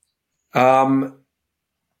 So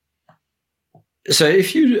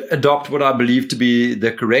if you adopt what I believe to be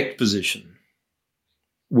the correct position,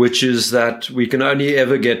 which is that we can only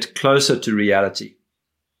ever get closer to reality,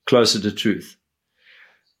 closer to truth,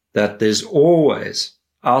 that there's always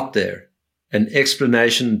out there an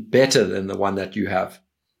explanation better than the one that you have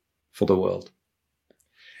for the world,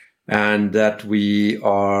 and that we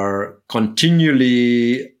are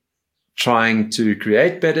continually trying to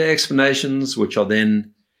create better explanations, which are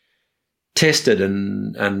then tested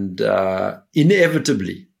and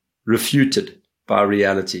inevitably refuted by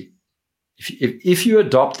reality. If you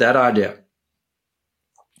adopt that idea,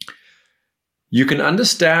 you can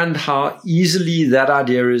understand how easily that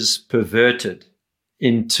idea is perverted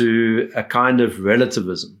into a kind of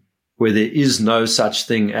relativism where there is no such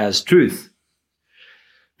thing as truth.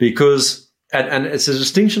 Because, and it's a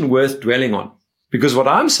distinction worth dwelling on, because what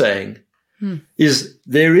I'm saying is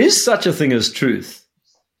there is such a thing as truth.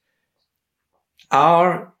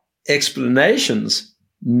 Our explanations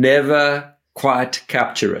never quite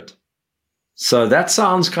capture it. So that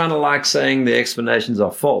sounds kind of like saying the explanations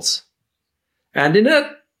are false. And in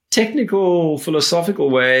a technical, philosophical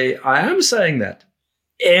way, I am saying that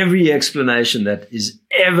every explanation that is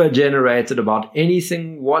ever generated about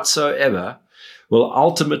anything whatsoever will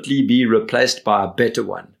ultimately be replaced by a better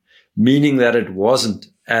one, meaning that it wasn't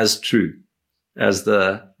as true as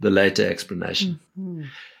the later explanation. Mm-hmm.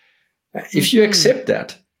 If you accept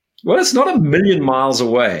that, well, it's not a million miles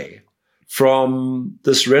away from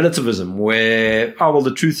this relativism where,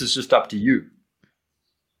 the truth is just up to you.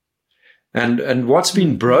 And what's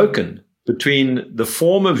been broken between the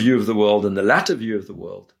former view of the world and the latter view of the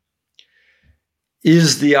world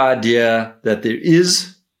is the idea that there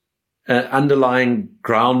is an underlying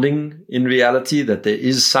grounding in reality, that there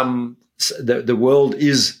is the world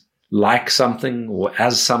is like something or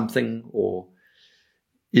as something, or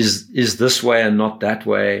is this way and not that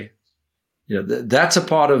way. That's a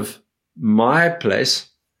part of my place.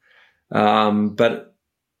 But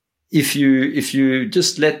if you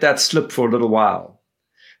just let that slip for a little while,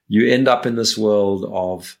 you end up in this world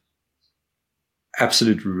of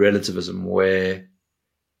absolute relativism where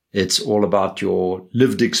it's all about your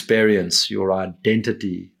lived experience, your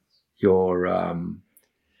identity, your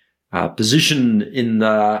position in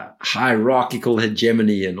the hierarchical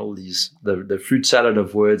hegemony and all these, the fruit salad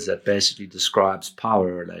of words that basically describes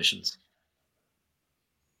power relations.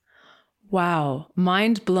 Wow,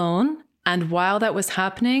 mind blown. And while that was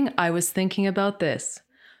happening, I was thinking about this.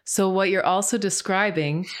 So what you're also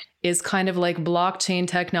describing is kind of like blockchain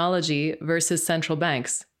technology versus central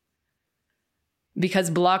banks.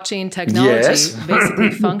 Because blockchain technology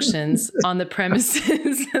basically functions on the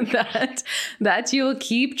premises that you'll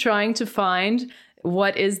keep trying to find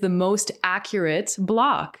what is the most accurate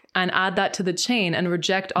block and add that to the chain and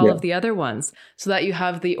reject all of the other ones, so that you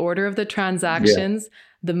have the order of the transactions,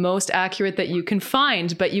 the most accurate that you can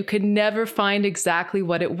find, but you could never find exactly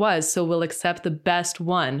what it was. So we'll accept the best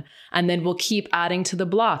one, and then we'll keep adding to the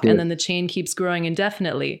block, and then the chain keeps growing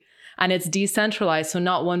indefinitely. And it's decentralized, so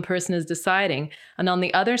not one person is deciding. And on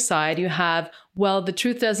the other side, you have, well, the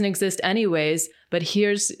truth doesn't exist anyways, but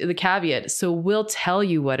here's the caveat. So we'll tell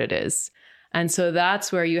you what it is. And so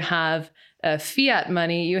that's where you have fiat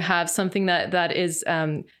money. You have something that is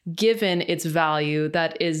given its value,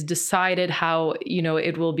 that is decided how,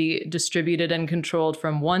 it will be distributed and controlled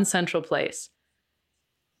from one central place.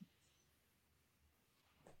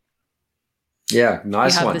 Yeah,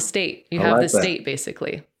 nice one. You have the state. You have the state,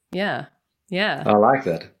 basically. Yeah. Yeah. I like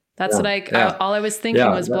that. That's what all I was thinking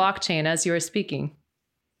was blockchain as you were speaking.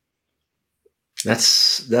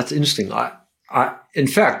 That's interesting. In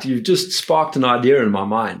fact, you've just sparked an idea in my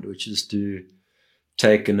mind, which is to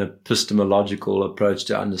take an epistemological approach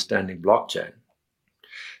to understanding blockchain.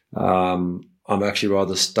 I'm actually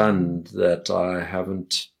rather stunned that I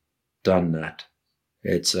haven't done that.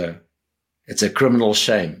 It's a criminal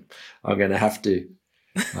shame. I'm going to have to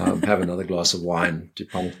have another glass of wine to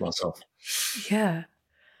punish myself. Yeah.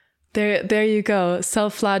 There you go.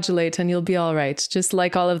 Self-flagellate and you'll be all right. Just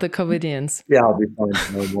like all of the COVIDians. Yeah, I'll be fine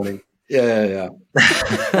tomorrow morning. Yeah.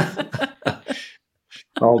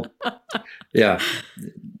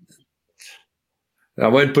 I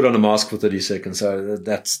won't put on a mask for 30 seconds. So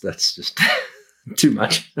that's just too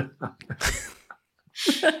much.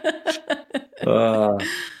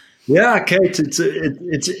 Yeah, Kate,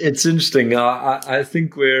 it's interesting. I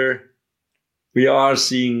think we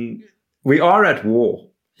are at war.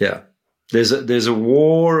 Yeah, there's a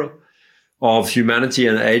war of humanity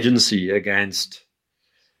and agency against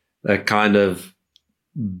a kind of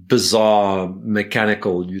bizarre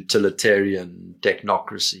mechanical utilitarian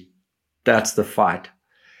technocracy. That's the fight.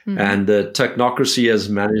 Mm-hmm. And the technocracy has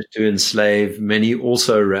managed to enslave many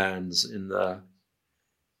also-rans in the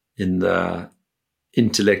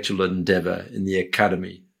intellectual endeavor, in the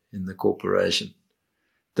academy, in the corporation.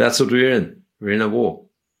 That's what we're in. We're in a war.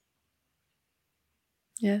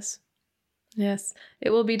 Yes.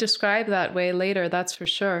 It will be described that way later, that's for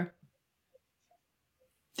sure.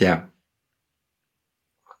 Yeah.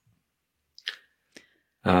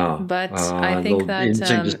 But I think that...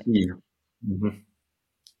 Mm-hmm.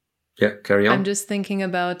 Yeah, carry on. I'm just thinking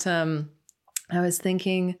about... I was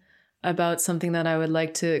thinking about something that I would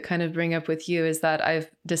like to kind of bring up with you, is that I've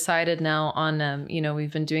decided now on,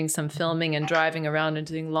 we've been doing some filming and driving around and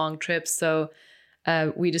doing long trips. So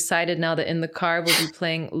we decided now that in the car we'll be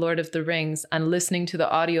playing Lord of the Rings and listening to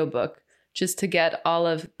the audiobook, just to get all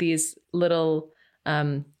of these little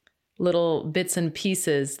bits and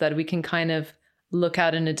pieces that we can kind of look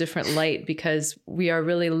at in a different light, because we are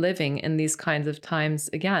really living in these kinds of times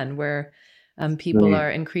again, where people are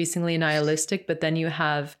increasingly nihilistic, but then you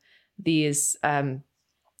have these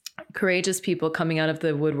courageous people coming out of the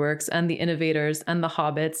woodworks, and the innovators and the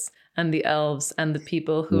hobbits and the elves and the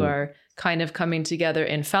people who are kind of coming together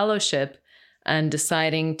in fellowship and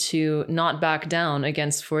deciding to not back down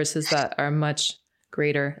against forces that are much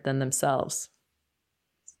greater than themselves.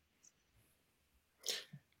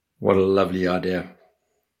 What a lovely idea.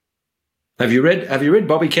 Have you read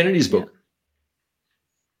Bobby Kennedy's book? Yeah.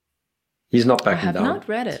 He's not backing down. I have not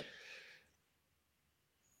read it.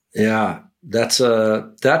 Yeah, that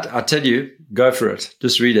I tell you, go for it.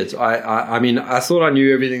 Just read it. I mean, I thought I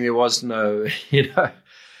knew everything there was to know,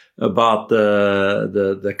 about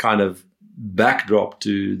the kind of backdrop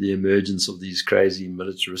to the emergence of these crazy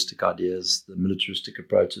militaristic ideas, the militaristic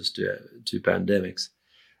approaches to pandemics.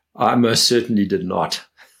 I most certainly did not.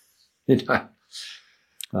 What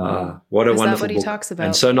a wonderful that what he book. Talks about?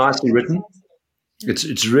 And so nicely written.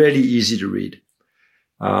 It's really easy to read.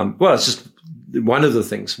 Well, it's just one of the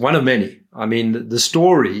things, one of many. I mean, the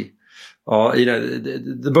story,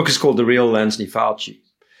 the book is called The Real Anthony Fauci.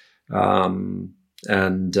 And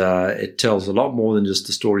it tells a lot more than just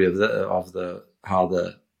the story of how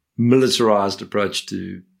the militarized approach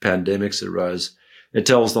to pandemics arose. It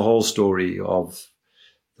tells the whole story of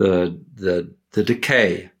the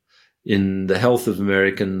decay in the health of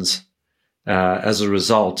Americans as a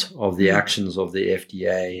result of the actions of the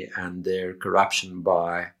FDA and their corruption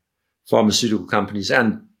by pharmaceutical companies,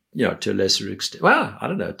 and to a lesser extent,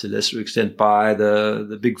 to a lesser extent by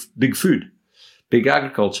the big food, big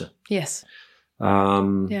agriculture. Yes.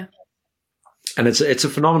 Yeah. And it's a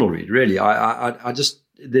phenomenal read, really. I just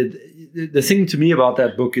the thing to me about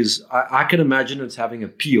that book is I can imagine it's having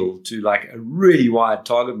appeal to like a really wide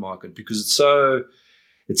target market because it's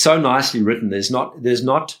so nicely written. There's not,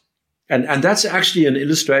 and that's actually an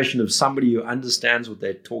illustration of somebody who understands what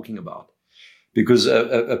they're talking about. Because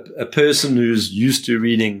a person who's used to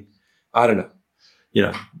reading, I don't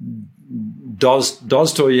know,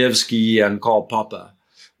 Dostoevsky and Karl Popper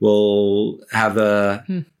will have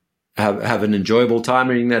have an enjoyable time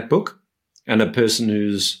reading that book, and a person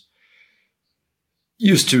who's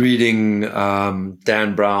used to reading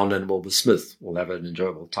Dan Brown and Wilbur Smith will have an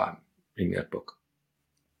enjoyable time reading that book.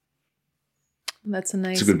 That's a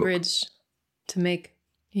nice bridge to make.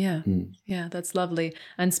 Yeah. Yeah, that's lovely.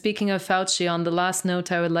 And speaking of Fauci, on the last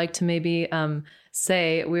note, I would like to maybe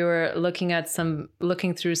say we were looking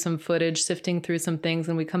through some footage, sifting through some things,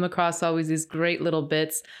 and we come across always these great little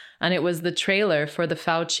bits. And it was the trailer for the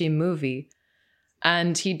Fauci movie.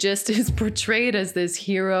 And he just is portrayed as this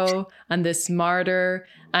hero and this martyr.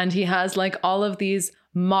 And he has like all of these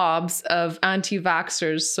mobs of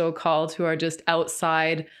anti-vaxxers, so-called, who are just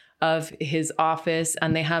outside of his office,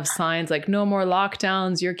 and they have signs like "No more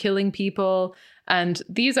lockdowns, you're killing people." And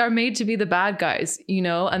these are made to be the bad guys,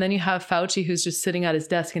 and then you have Fauci, who's just sitting at his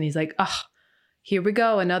desk, and he's like, here we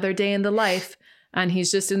go, another day in the life. And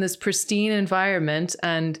he's just in this pristine environment,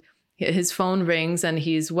 and his phone rings, and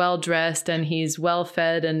he's well dressed, and he's well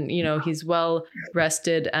fed, and he's well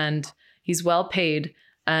rested, and he's well paid,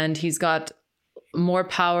 and he's got more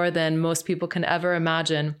power than most people can ever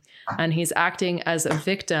imagine. And he's acting as a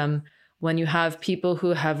victim when you have people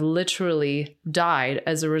who have literally died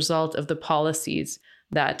as a result of the policies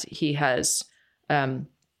that he has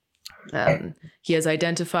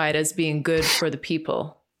identified as being good for the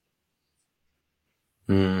people.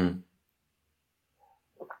 It's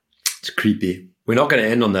creepy. We're not going to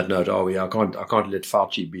end on that note, are we? I can't let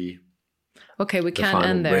Fauci be. Okay, we can't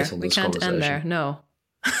end there. We can't end there. No.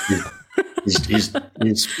 He's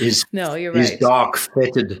no, you're his right. Dark,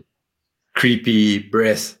 fetid, creepy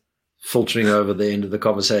breath filtering over the end of the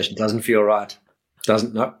conversation doesn't feel right.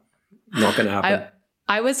 Not going to happen.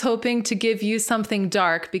 I was hoping to give you something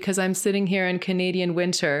dark because I'm sitting here in Canadian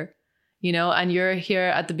winter, and you're here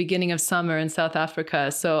at the beginning of summer in South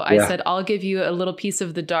Africa. So I said, I'll give you a little piece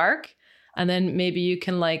of the dark, and then maybe you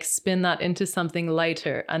can like spin that into something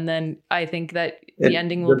lighter. And then I think that the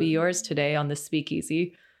ending will be yours today on the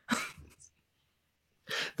speakeasy.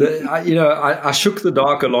 I shook the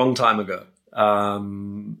dark a long time ago.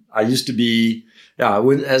 I used to be,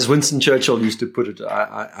 as Winston Churchill used to put it,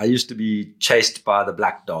 I used to be chased by the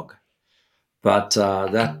black dog. But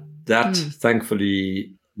that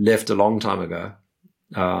thankfully left a long time ago.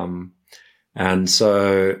 And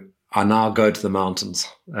so I now go to the mountains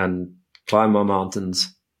and climb my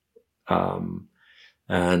mountains,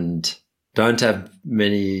 and don't have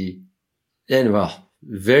many,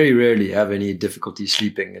 very rarely have any difficulty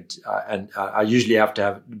sleeping. And I usually have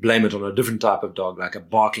to blame it on a different type of dog, like a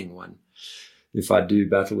barking one, if I do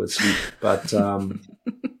battle with sleep. But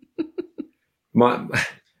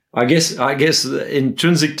I guess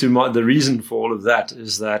intrinsic to the reason for all of that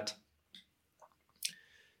is that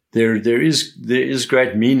there is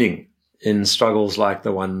great meaning in struggles like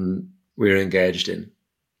the one we're engaged in,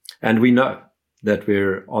 and we know that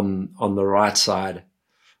we're on the right side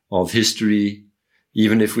of history,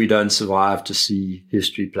 even if we don't survive to see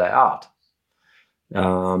history play out.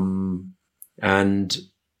 And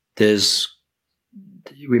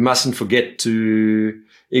we mustn't forget to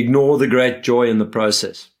ignore the great joy in the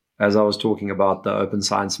process. As I was talking about the open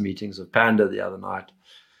science meetings of Panda the other night,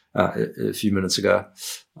 a few minutes ago,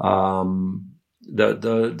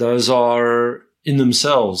 those are in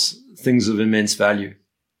themselves things of immense value,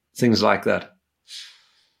 things like that.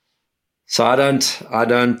 So I don't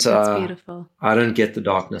get the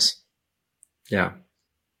darkness. Yeah.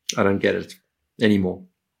 I don't get it anymore.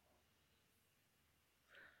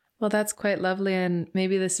 Well, that's quite lovely. And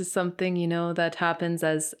maybe this is something, that happens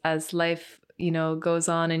as life, goes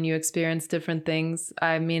on and you experience different things.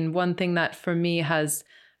 I mean, one thing that for me has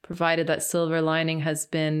provided that silver lining has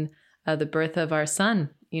been the birth of our son,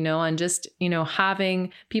 and just,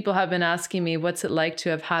 people have been asking me, what's it like to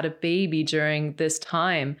have had a baby during this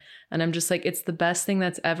time? And I'm just like, it's the best thing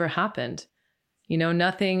that's ever happened.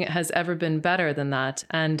 Nothing has ever been better than that.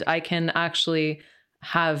 And I can actually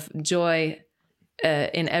have joy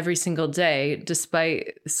in every single day,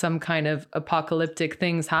 despite some kind of apocalyptic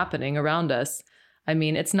things happening around us. I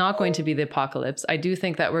mean, it's not going to be the apocalypse. I do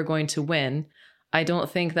think that we're going to win. I don't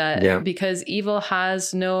think that because evil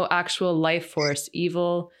has no actual life force.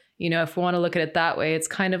 Evil, if we want to look at it that way, it's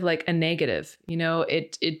kind of like a negative.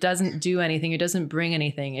 It doesn't do anything. It doesn't bring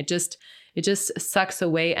anything. It just sucks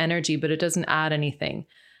away energy, but it doesn't add anything.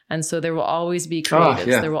 And so there will always be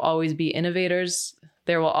creatives. There will always be innovators.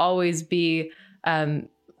 There will always be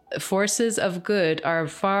forces of good are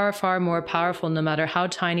far, far more powerful, no matter how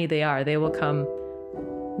tiny they are. They will come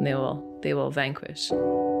and they will vanquish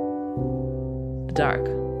the dark.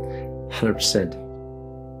 100%.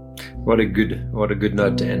 What a good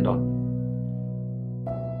note to end on.